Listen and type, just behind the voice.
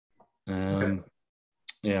Okay.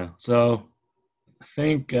 Yeah, so I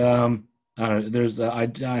think I don't know, there's I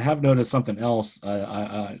have noticed something else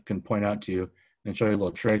I can point out to you and show you a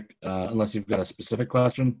little trick, unless you've got a specific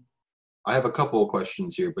question. I have a couple of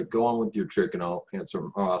questions here, but go on with your trick and I'll answer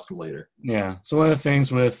them. I'll ask them later. Yeah. So one of the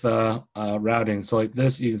things with routing, so like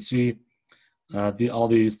this, you can see the all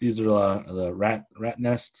these are the rat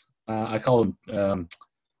nests. I call them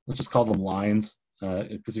let's just call them lines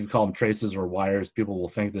because if you call them traces or wires, people will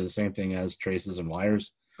think they're the same thing as traces and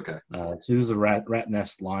wires. Okay. So these are rat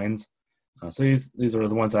nest lines. So these are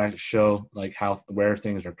the ones that actually show like how where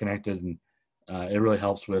things are connected, and it really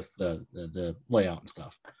helps with the layout and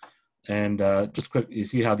stuff. And just quick, you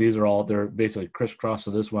see how these are all, they're basically crisscross.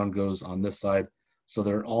 So this one goes on this side. So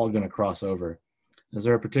they're all going to cross over. Is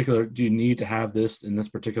there a particular, do you need to have this in this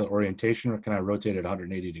particular orientation, or can I rotate it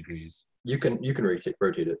 180 degrees? You can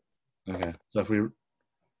rotate it. Okay. So if we,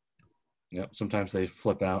 yep, sometimes they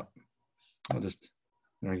flip out. I'll just,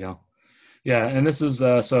 there we go. Yeah. And this is,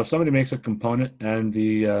 so if somebody makes a component and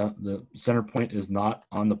the center point is not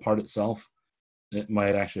on the part itself, it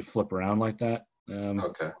might actually flip around like that.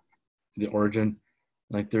 Okay. The origin,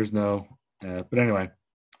 like there's no but anyway,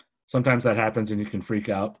 sometimes that happens and you can freak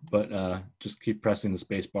out, but just keep pressing the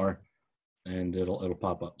space bar and it'll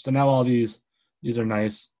pop up. So now all these are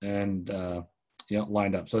nice and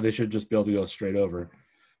lined up, so they should just be able to go straight over.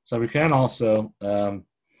 So we can also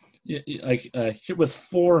like with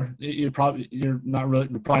four, you're probably not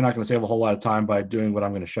going to save a whole lot of time by doing what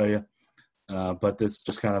I'm going to show you, but it's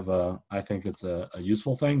just kind of I think it's a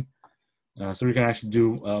useful thing. So we can actually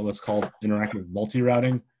do what's called interactive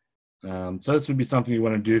multi-routing. So this would be something you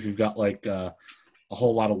want to do if you've got like a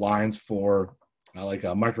whole lot of lines for like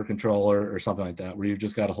a microcontroller or something like that, where you've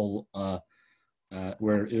just got a whole,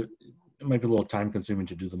 where it might be a little time consuming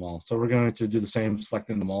to do them all. So we're going to do the same,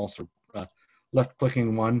 selecting them all. So left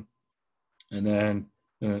clicking one, and then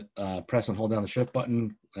press and hold down the shift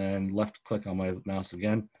button and left click on my mouse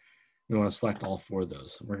again. We want to select all four of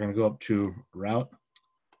those. We're going to go up to route.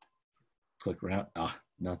 Click route. Ah,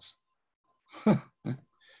 nuts.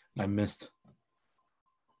 I missed.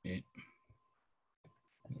 Hit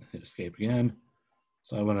escape again.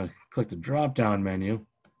 So I want to click the drop down menu.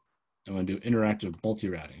 I'm going to do interactive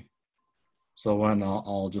multi-routing. So when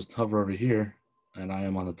I'll just hover over here, and I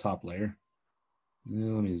am on the top layer.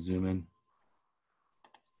 Let me zoom in.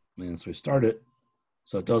 And so we start it.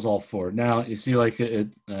 So it does all four. Now you see like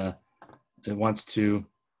it wants to,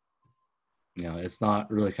 it's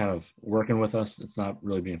not really kind of working with us. It's not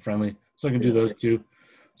really being friendly. So I can do those two.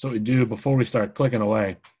 So what we do before we start clicking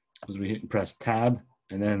away is we hit and press tab,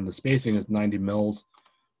 and then the spacing is 90 mils.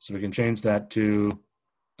 So we can change that to,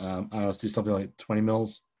 let's do something like 20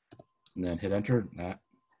 mils, and then hit enter.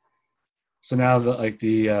 So now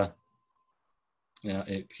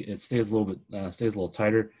it stays a little bit, stays a little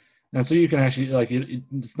tighter. And so you can actually,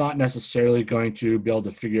 it's not necessarily going to be able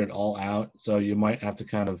to figure it all out. So you might have to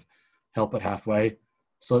kind of help it halfway.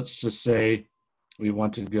 So let's just say we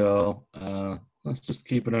want to go, let's just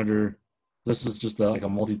keep it under, this is just like a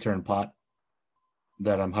multi-turn pot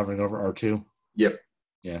that I'm hovering over R2. Yep.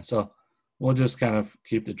 Yeah, so we'll just kind of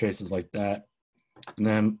keep the traces like that. And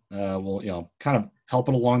then we'll, kind of help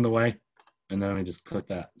it along the way. And then we just click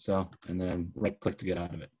that. So, and then right click to get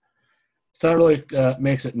out of it. So that really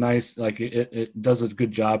makes it nice. Like it does a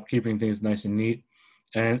good job keeping things nice and neat,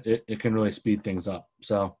 and it can really speed things up.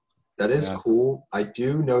 So that is cool. I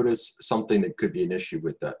do notice something that could be an issue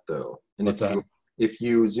with that though. And if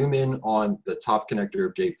you zoom in on the top connector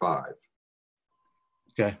of J5.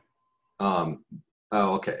 Okay. Oh,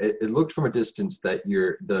 okay. It looked from a distance that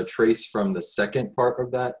the trace from the second part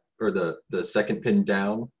of that, or the second pin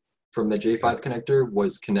down from the J5 connector,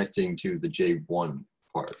 was connecting to the J1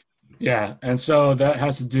 part. Yeah, and so that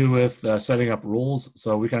has to do with setting up rules.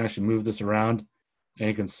 So we can actually move this around, and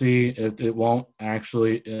you can see it won't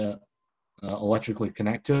actually electrically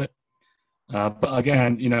connect to it. But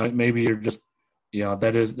again, maybe you're just,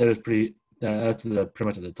 that's pretty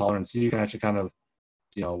much the tolerance. So you can actually kind of,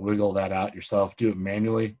 wiggle that out yourself, do it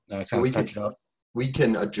manually, so we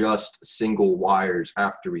can adjust single wires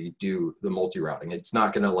after we do the multi-routing. It's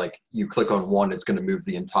not going to you click on one, it's going to move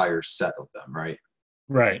the entire set of them, right?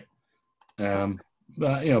 Right.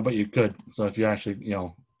 But you could. So if you actually,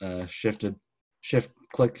 shift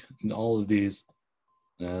click into all of these,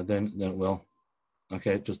 then it will.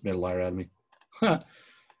 Okay, it just made a liar out of me.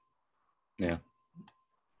 Yeah.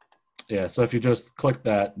 Yeah, so if you just click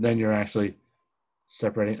that, then you're actually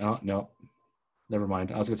separating. Oh, no. Never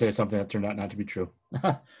mind. I was going to say something that turned out not to be true.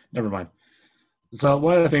 Never mind. So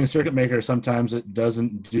one of the things, Circuitmaker, sometimes it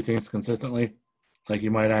doesn't do things consistently. Like you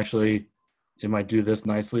might actually it might do this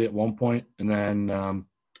nicely at one point, and then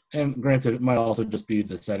and granted, it might also just be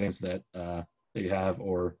the settings that you have,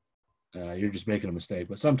 or you're just making a mistake.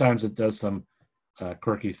 But sometimes it does some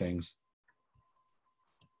quirky things.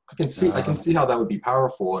 I can see how that would be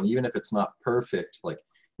powerful, and even if it's not perfect, like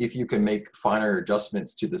if you can make finer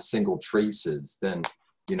adjustments to the single traces, then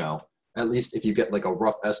at least if you get like a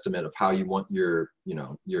rough estimate of how you want your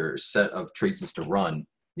your set of traces to run,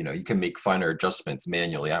 you can make finer adjustments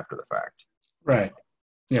manually after the fact. Right.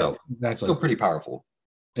 Yeah. So exactly. still pretty powerful.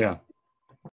 Yeah.